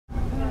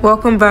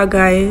Welcome back,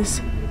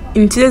 guys.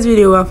 In today's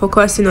video, we're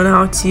focusing on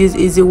how to use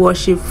Easy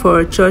Worship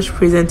for church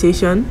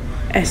presentation.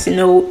 As you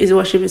know, Easy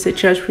Worship is a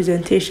church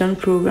presentation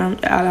program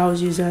that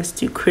allows users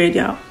to create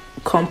their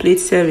complete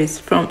service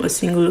from a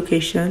single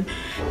location,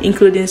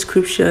 including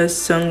scriptures,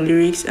 song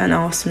lyrics,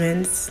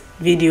 announcements,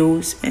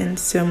 videos, and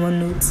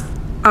sermon notes.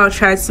 I'll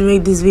try to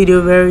make this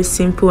video very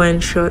simple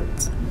and short.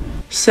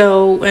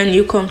 So when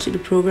you come to the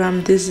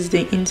program, this is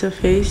the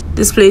interface.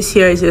 This place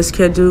here is your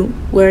schedule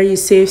where you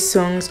save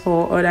songs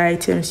or other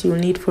items you'll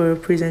need for a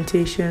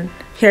presentation.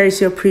 Here is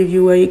your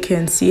preview where you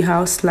can see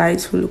how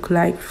slides will look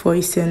like before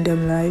you send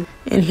them live.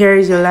 And here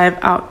is your live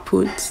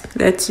output.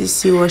 Let you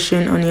see what's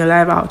shown on your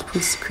live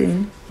output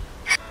screen.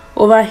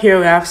 Over here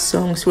we have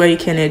songs where you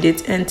can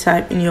edit and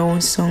type in your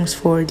own songs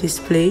for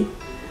display.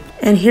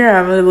 And here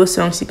are available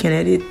songs you can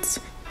edit.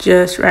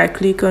 Just right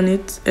click on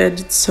it,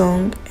 edit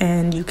song,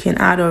 and you can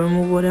add or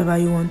remove whatever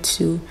you want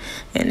to,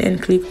 and then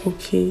click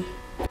OK.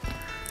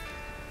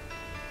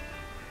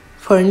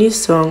 For a new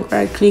song,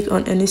 right click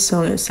on any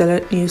song and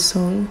select new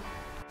song.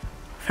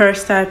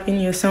 First type in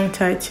your song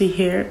title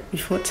here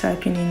before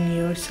typing in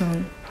your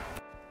song.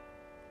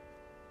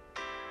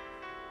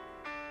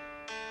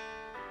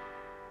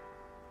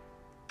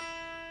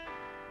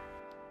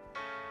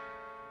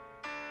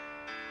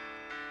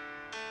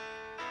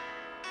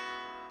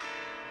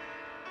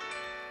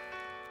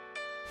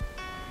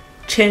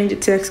 Change the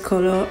text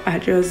color,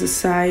 adjust the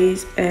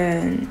size,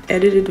 and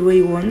edit it the way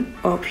you want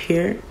up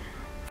here.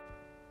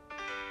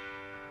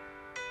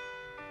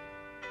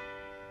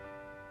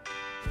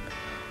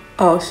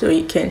 Also,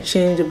 you can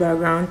change the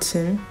background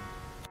theme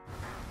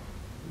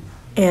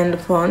and the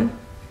font,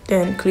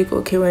 then click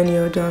OK when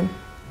you're done.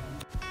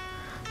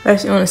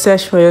 First, you want to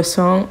search for your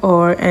song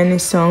or any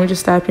song,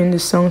 just type in the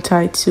song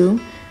title,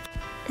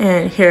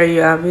 and here you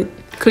have it.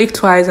 Click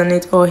twice on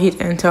it or hit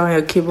enter on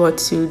your keyboard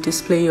to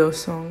display your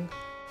song.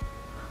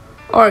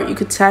 Or you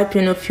could type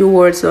in a few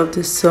words of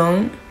the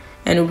song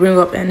and it'll bring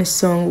up any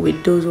song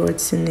with those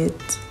words in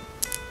it.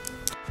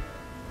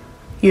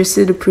 You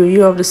see the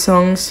preview of the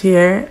songs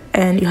here,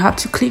 and you have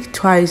to click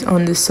twice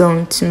on the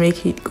song to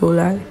make it go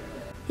live.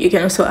 You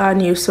can also add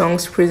new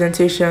songs,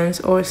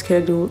 presentations, or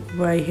schedule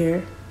right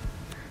here.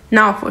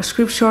 Now for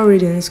scriptural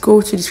readings,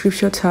 go to the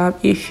scripture tab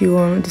if you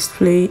want to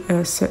display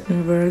a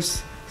certain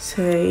verse,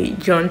 say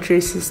John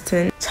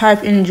 3:16.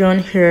 Type in John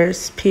here,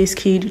 space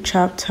key the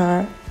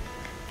chapter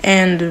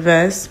and the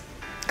verse.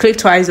 Click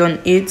twice on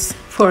it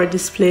for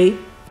display,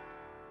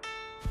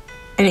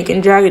 and you can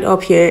drag it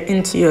up here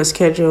into your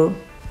schedule.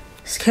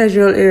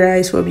 Schedule area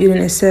is for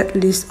building a set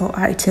list or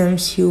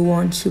items you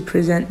want to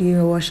present in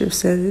your worship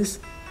service.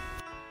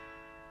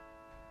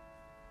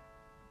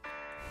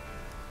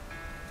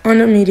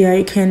 Under media,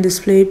 you can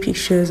display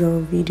pictures or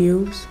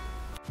videos.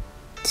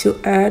 To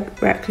add,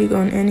 right click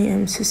on any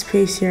empty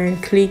space here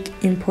and click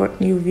import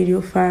new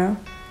video file.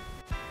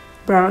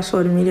 Browse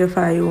for the media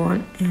file you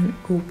want and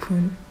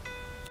open.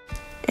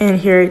 And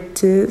here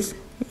it is.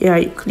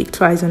 You click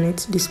twice on it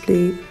to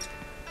display it.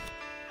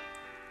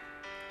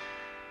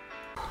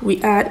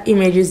 We add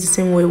images the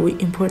same way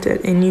we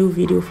imported a new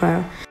video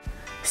file.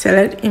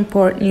 Select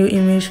import new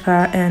image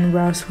file and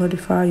browse for the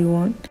file you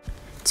want.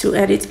 To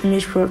edit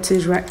image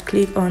properties, right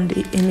click on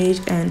the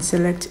image and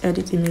select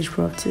edit image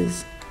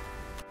properties,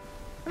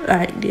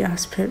 like the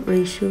aspect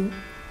ratio,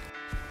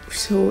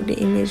 so the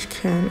image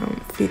can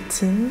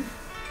fit in.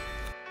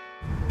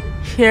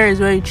 Here is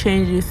where you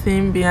change the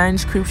theme behind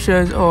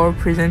scriptures or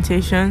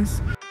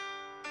presentations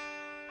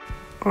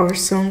or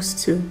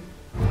songs too.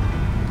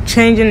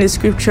 Changing the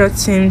scripture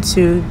theme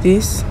to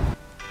this,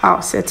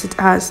 I'll set it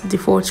as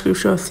default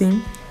scripture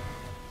theme,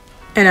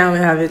 and I will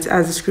have it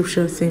as a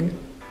scripture theme.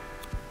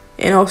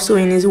 And also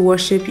in Easy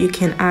Worship, you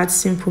can add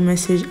simple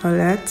message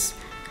alerts.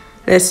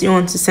 Let's say you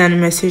want to send a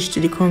message to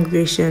the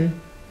congregation.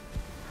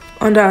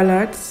 Under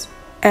alerts,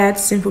 add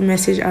simple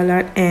message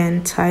alert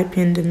and type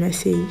in the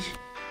message.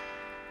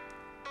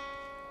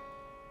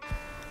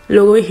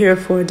 Logo here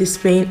for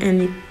displaying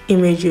any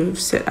image you've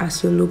set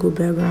as your logo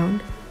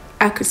background.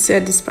 I could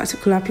set this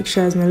particular picture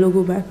as my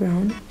logo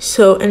background.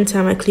 So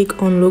anytime I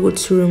click on logo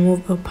to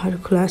remove a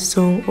particular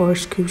song or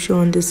scripture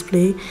on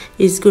display,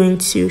 it's going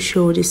to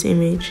show this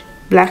image.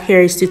 Black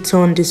here is to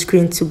turn the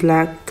screen to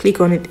black.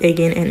 Click on it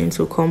again and it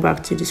will come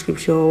back to the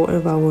scripture or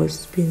whatever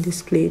was being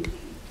displayed.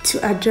 To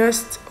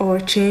adjust or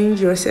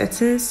change your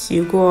settings,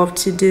 you go up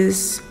to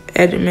this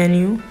edit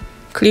menu,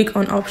 click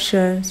on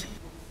options.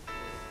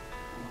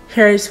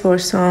 Here is for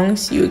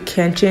songs. You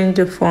can change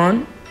the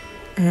font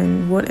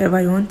and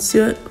whatever you want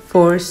to.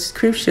 For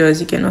scriptures,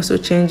 you can also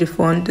change the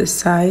font, the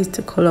size,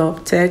 the color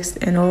of text,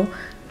 and all.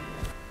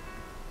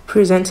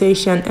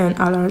 Presentation and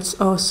alerts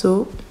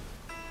also.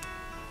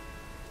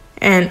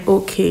 And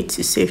OK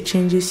to save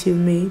changes you've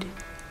made.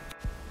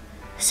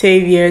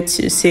 Save here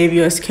to save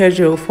your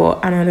schedule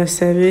for another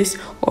service,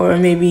 or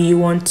maybe you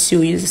want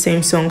to use the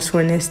same songs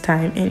for next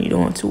time and you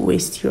don't want to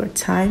waste your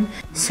time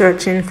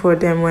searching for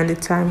them when the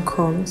time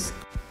comes.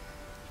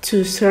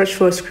 To search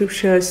for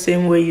scripture,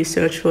 same way you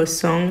search for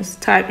songs,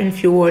 type in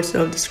few words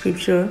of the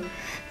scripture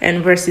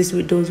and verses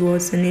with those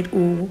words and it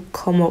will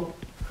come up.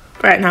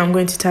 Right now I'm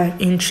going to type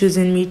in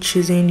choosing me,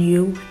 choosing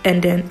you,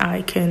 and then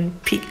I can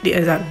pick the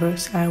exact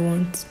verse I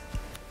want.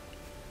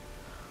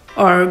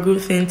 Or a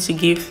good thing to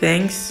give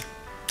thanks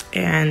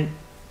and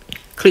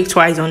click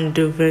twice on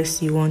the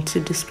verse you want to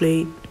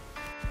display.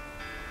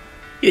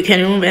 You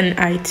can remove an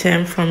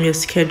item from your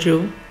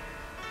schedule.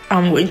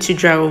 I'm going to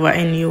drag over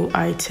a new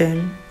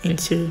item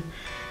into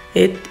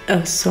it,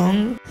 a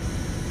song.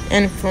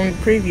 And from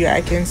preview,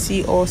 I can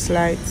see all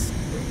slides.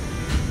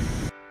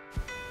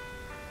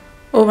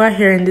 Over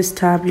here in this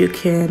tab, you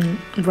can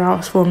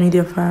browse for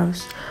media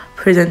files,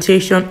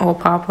 presentation or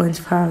PowerPoint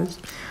files.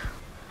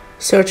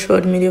 Search for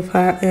the media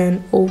file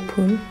and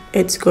open.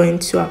 It's going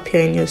to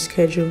appear in your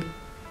schedule.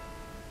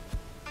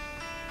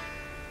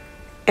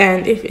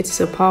 And if it's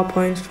a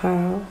PowerPoint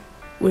file,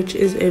 which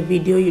is a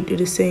video, you do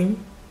the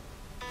same.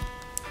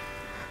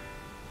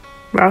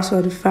 Browse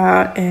for the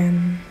file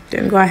and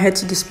then go ahead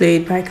to display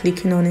it by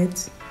clicking on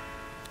it.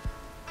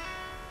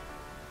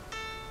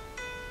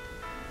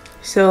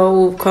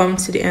 So we've come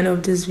to the end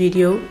of this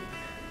video.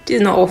 This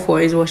is not all for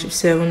Is Worship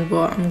 7,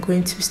 but I'm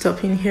going to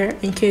stop in here.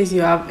 In case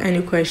you have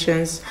any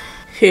questions,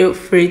 feel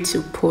free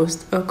to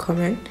post a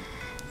comment.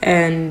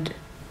 And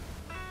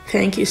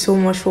thank you so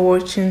much for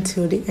watching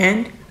till the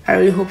end. I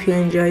really hope you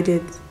enjoyed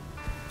it.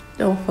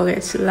 Don't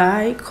forget to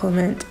like,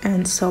 comment,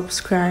 and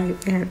subscribe.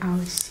 And I'll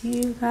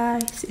see you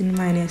guys in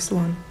my next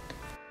one.